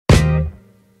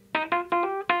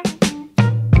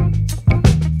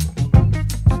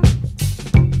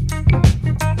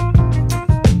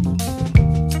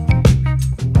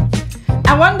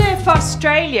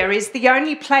Australia is the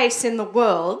only place in the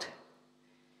world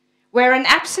where an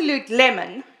absolute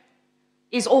lemon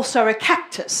is also a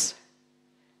cactus,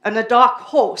 and a dark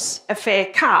horse a fair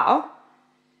cow,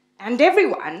 and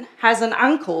everyone has an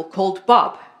uncle called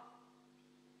Bob.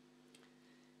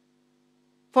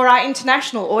 For our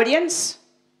international audience,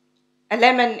 a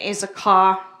lemon is a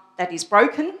car that is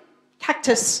broken,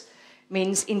 cactus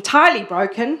means entirely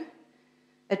broken,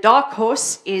 a dark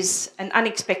horse is an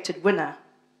unexpected winner.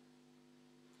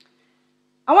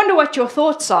 I wonder what your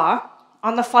thoughts are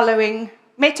on the following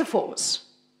metaphors.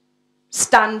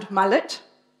 Stunned mullet,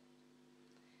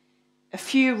 a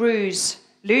few roos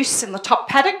loose in the top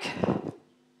paddock,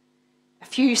 a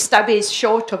few stubbies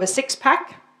short of a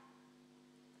six-pack,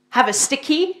 have a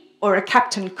sticky or a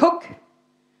Captain Cook,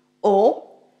 or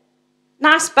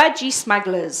nice budgie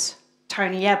smugglers,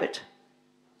 Tony Abbott.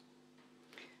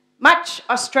 Much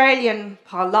Australian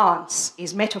parlance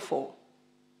is metaphor.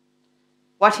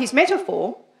 What is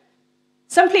metaphor?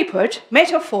 Simply put,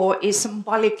 metaphor is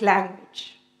symbolic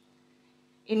language.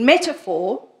 In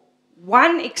metaphor,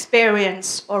 one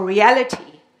experience or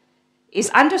reality is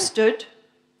understood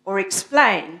or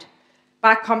explained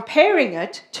by comparing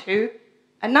it to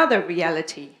another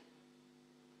reality.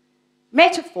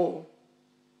 Metaphor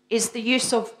is the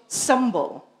use of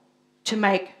symbol to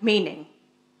make meaning.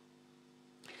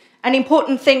 An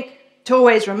important thing to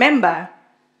always remember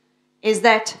is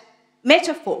that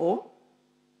metaphor,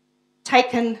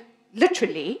 taken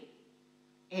literally,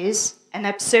 is an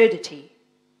absurdity.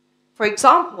 For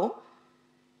example,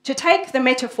 to take the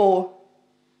metaphor,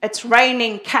 it's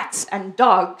raining cats and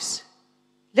dogs,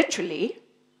 literally,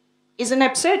 is an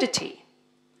absurdity.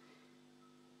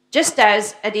 Just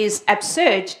as it is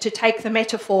absurd to take the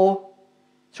metaphor,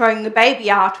 throwing the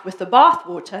baby out with the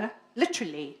bathwater,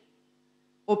 literally,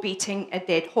 or beating a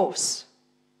dead horse.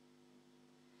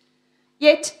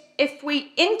 Yet, if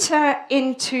we enter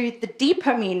into the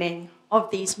deeper meaning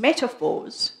of these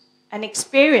metaphors, an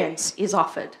experience is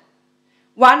offered.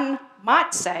 One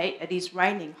might say it is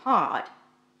raining hard,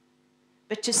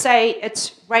 but to say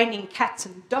it's raining cats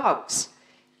and dogs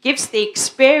gives the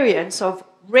experience of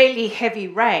really heavy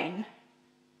rain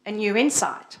a new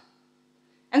insight.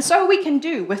 And so we can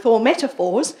do with all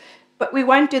metaphors, but we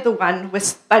won't do the one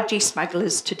with budgie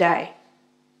smugglers today.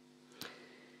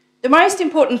 The most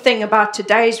important thing about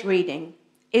today's reading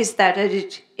is that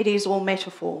it is all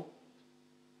metaphor.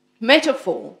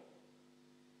 Metaphor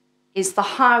is the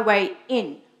highway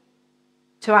in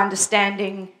to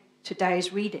understanding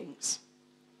today's readings.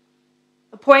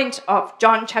 The point of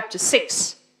John chapter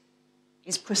 6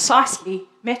 is precisely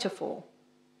metaphor.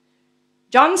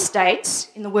 John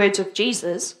states, in the words of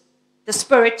Jesus, the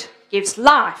Spirit gives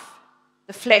life,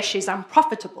 the flesh is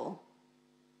unprofitable.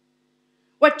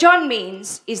 What John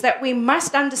means is that we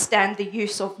must understand the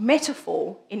use of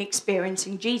metaphor in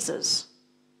experiencing Jesus.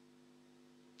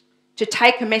 To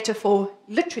take a metaphor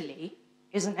literally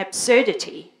is an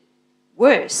absurdity.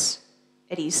 Worse,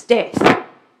 it is death.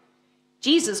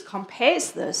 Jesus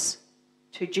compares this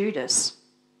to Judas.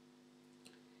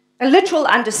 A literal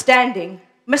understanding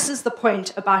misses the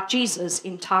point about Jesus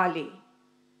entirely.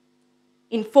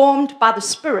 Informed by the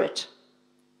Spirit,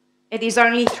 it is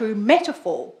only through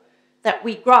metaphor that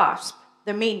we grasp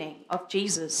the meaning of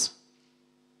Jesus.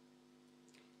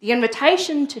 The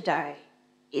invitation today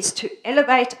is to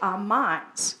elevate our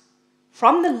minds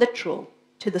from the literal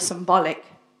to the symbolic,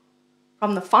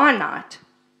 from the finite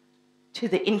to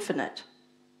the infinite.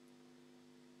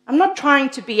 I'm not trying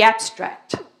to be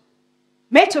abstract.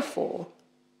 Metaphor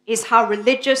is how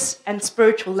religious and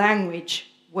spiritual language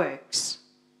works.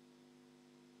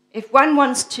 If one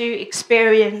wants to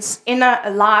experience inner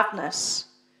aliveness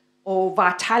or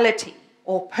vitality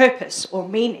or purpose or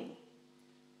meaning,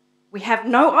 we have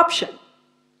no option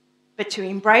but to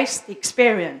embrace the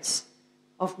experience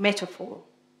of metaphor.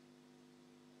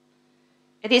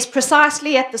 It is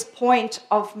precisely at this point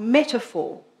of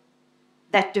metaphor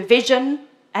that division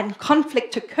and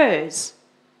conflict occurs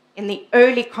in the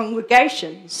early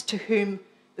congregations to whom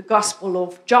the Gospel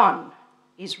of John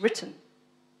is written.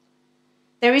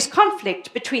 There is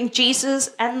conflict between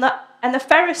Jesus and the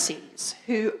Pharisees,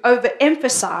 who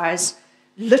overemphasize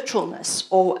literalness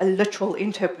or a literal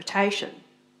interpretation.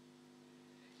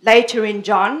 Later in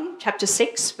John chapter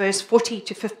 6, verse 40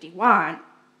 to 51,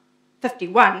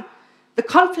 the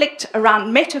conflict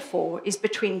around metaphor is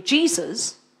between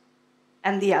Jesus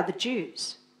and the other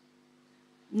Jews.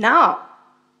 Now,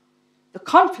 the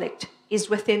conflict is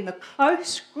within the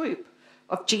close group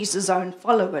of Jesus' own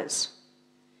followers.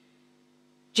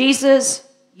 Jesus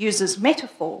uses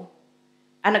metaphor,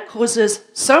 and it causes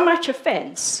so much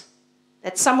offense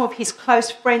that some of his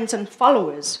close friends and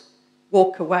followers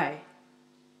walk away.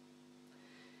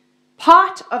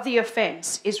 Part of the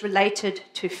offense is related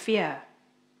to fear.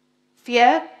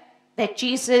 Fear that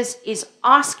Jesus is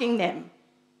asking them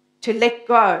to let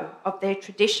go of their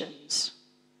traditions,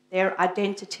 their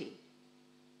identity.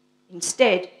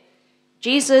 Instead,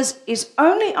 Jesus is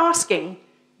only asking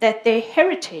that their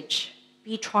heritage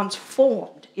be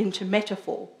transformed into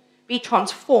metaphor, be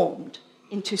transformed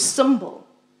into symbol.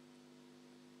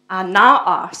 I now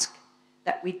ask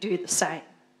that we do the same.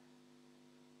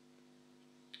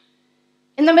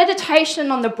 In the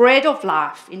meditation on the bread of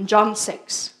life in John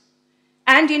 6,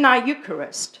 and in our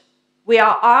Eucharist, we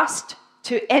are asked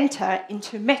to enter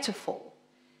into metaphor,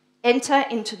 enter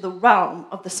into the realm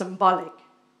of the symbolic.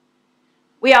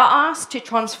 We are asked to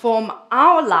transform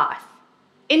our life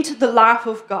into the life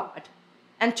of God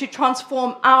and to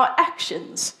transform our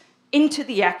actions into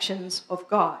the actions of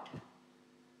God.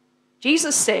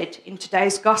 Jesus said in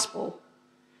today's gospel,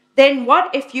 "Then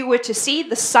what if you were to see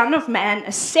the Son of Man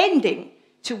ascending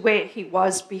to where he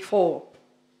was before?"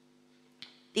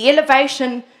 The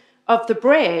elevation of the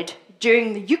bread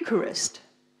during the Eucharist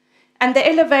and the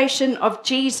elevation of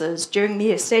Jesus during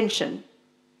the Ascension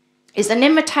is an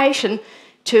invitation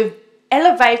to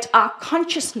elevate our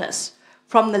consciousness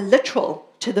from the literal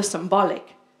to the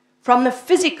symbolic, from the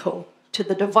physical to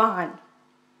the divine.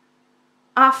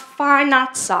 Our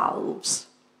finite selves,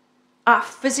 our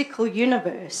physical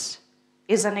universe,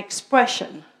 is an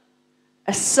expression,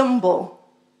 a symbol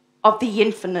of the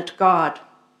infinite God.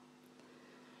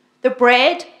 The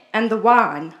bread and the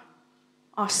wine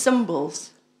are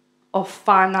symbols of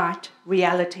finite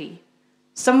reality,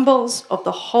 symbols of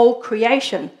the whole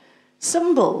creation,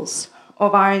 symbols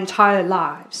of our entire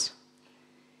lives.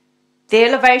 The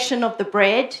elevation of the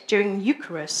bread during the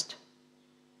Eucharist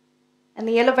and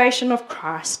the elevation of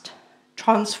Christ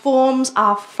transforms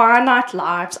our finite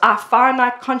lives, our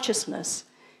finite consciousness,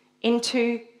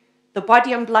 into the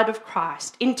body and blood of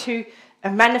Christ, into a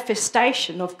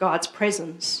manifestation of God's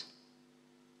presence.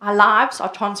 Our lives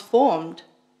are transformed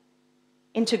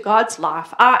into God's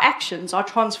life. Our actions are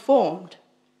transformed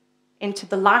into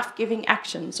the life-giving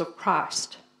actions of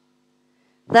Christ.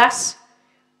 Thus,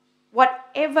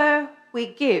 whatever we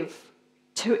give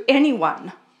to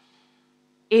anyone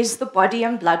is the body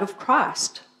and blood of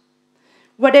Christ.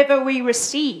 Whatever we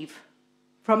receive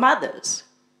from others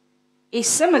is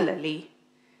similarly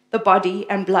the body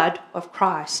and blood of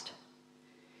Christ.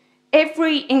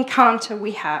 Every encounter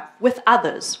we have with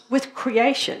others, with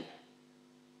creation,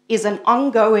 is an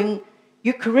ongoing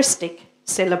Eucharistic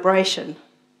celebration.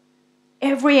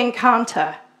 Every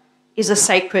encounter is a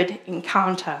sacred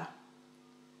encounter.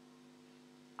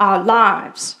 Our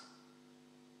lives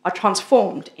are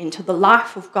transformed into the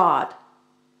life of God.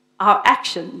 Our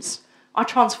actions are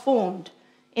transformed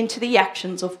into the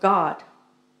actions of God.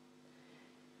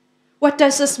 What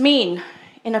does this mean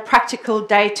in a practical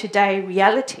day-to-day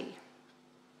reality?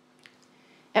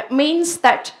 It means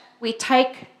that we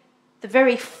take the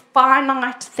very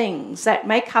finite things that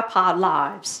make up our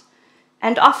lives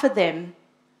and offer them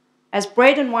as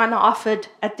bread and wine are offered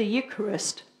at the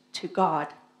Eucharist to God.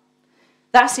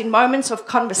 Thus, in moments of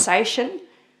conversation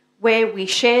where we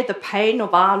share the pain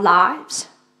of our lives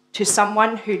to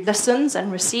someone who listens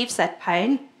and receives that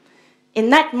pain, in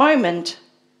that moment,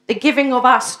 the giving of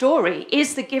our story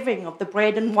is the giving of the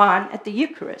bread and wine at the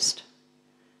Eucharist.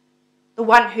 The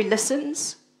one who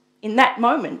listens in that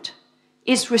moment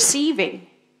is receiving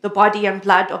the body and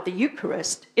blood of the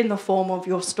Eucharist in the form of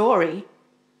your story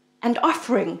and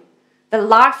offering the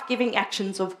life-giving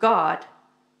actions of God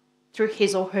through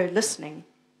his or her listening.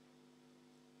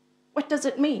 What does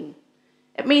it mean?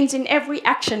 It means in every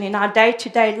action in our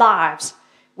day-to-day lives,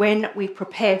 when we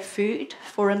prepare food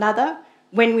for another,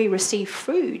 when we receive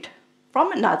food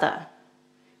from another,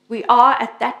 we are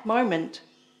at that moment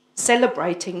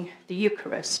celebrating the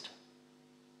Eucharist.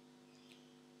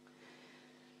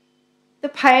 The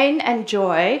pain and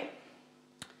joy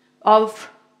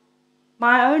of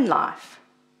my own life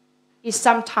is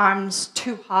sometimes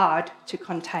too hard to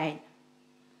contain.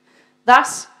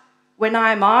 Thus, when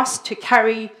I am asked to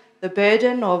carry the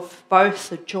burden of both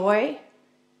the joy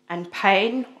and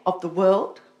pain of the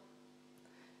world,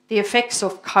 the effects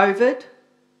of COVID,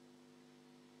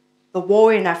 the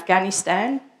war in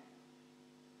Afghanistan,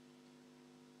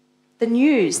 the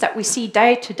news that we see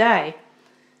day to day,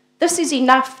 this is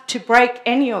enough to break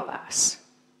any of us.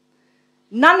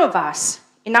 None of us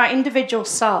in our individual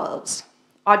selves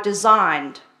are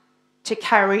designed to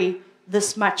carry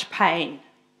this much pain,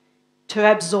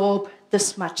 to absorb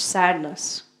this much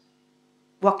sadness.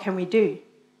 What can we do?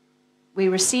 We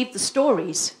receive the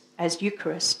stories as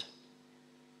Eucharist.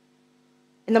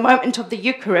 In the moment of the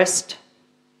Eucharist,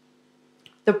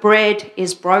 the bread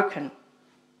is broken.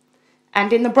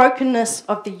 And in the brokenness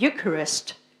of the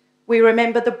Eucharist, we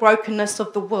remember the brokenness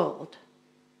of the world,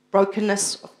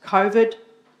 brokenness of COVID,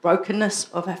 brokenness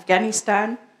of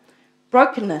Afghanistan,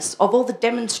 brokenness of all the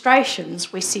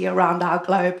demonstrations we see around our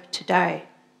globe today.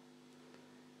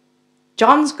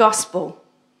 John's Gospel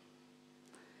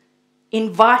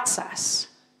invites us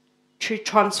to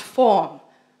transform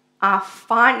our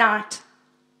finite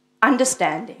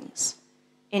understandings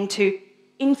into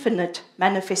infinite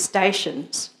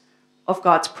manifestations of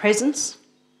God's presence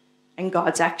and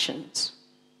God's actions.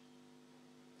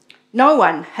 No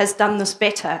one has done this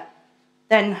better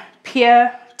than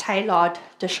Pierre Teilhard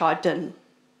de Chardin,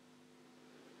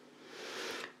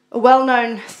 a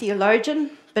well-known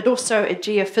theologian, but also a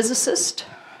geophysicist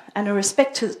and a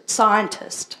respected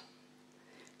scientist.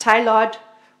 Teilhard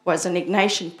was an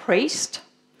Ignatian priest,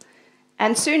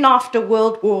 and soon after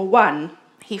World War I,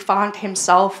 he found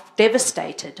himself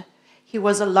devastated. He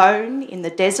was alone in the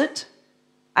desert,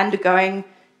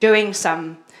 doing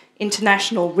some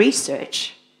international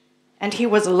research, and he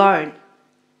was alone.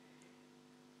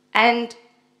 And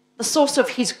the source of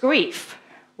his grief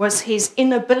was his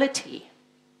inability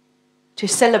to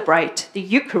celebrate the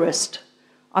Eucharist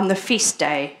on the feast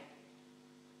day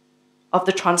of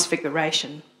the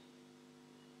Transfiguration.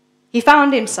 He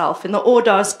found himself in the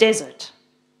Aurdos desert,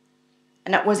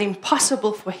 and it was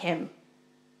impossible for him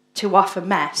to offer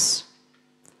Mass.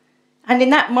 And in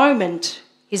that moment,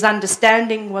 his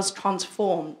understanding was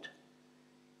transformed,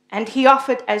 and he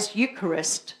offered as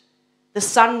Eucharist the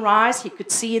sunrise he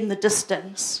could see in the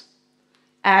distance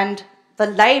and the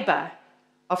labour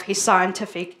of his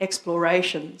scientific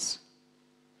explorations.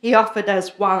 He offered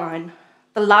as wine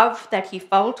the love that he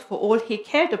felt for all he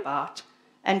cared about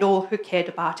and all who cared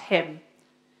about him.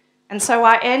 And so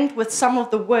I end with some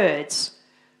of the words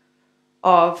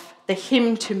of the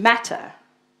hymn to Matter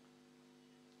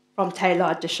from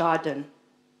Teilhard de Chardin.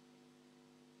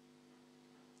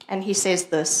 And he says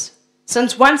this: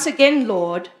 "Since once again,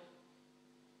 Lord,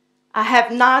 I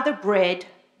have neither bread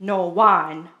nor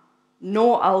wine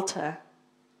nor altar,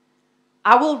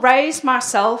 I will raise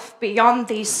myself beyond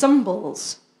these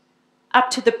symbols up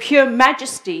to the pure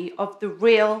majesty of the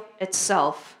real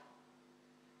itself.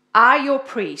 I, your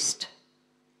priest,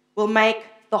 will make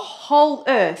the whole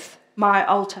earth my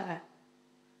altar,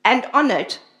 and on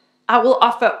it I will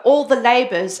offer all the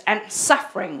labours and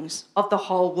sufferings of the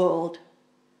whole world.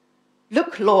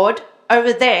 Look, Lord,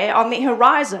 over there on the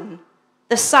horizon,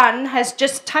 the sun has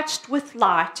just touched with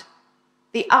light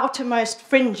the outermost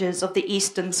fringes of the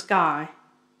eastern sky.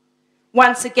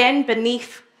 Once again,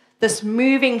 beneath this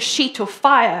moving sheet of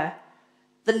fire,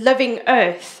 the living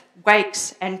earth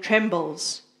wakes and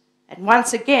trembles, and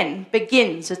once again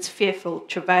begins its fearful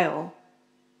travail.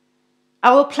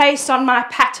 I will place on my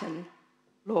pattern,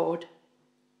 Lord,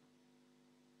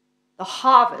 the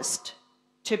harvest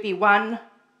to be won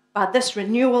by this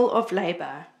renewal of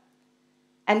labour,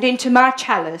 and into my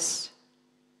chalice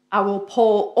I will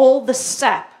pour all the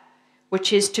sap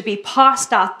which is to be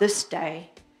passed out this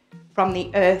day from the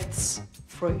earth's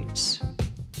fruits."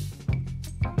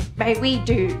 May we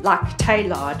do like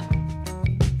Teilhard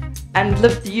and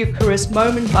live the Eucharist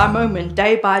moment by moment,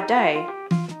 day by day,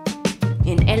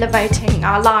 in elevating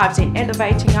our lives, in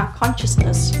elevating our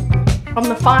consciousness from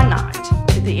the finite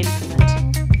to the infinite.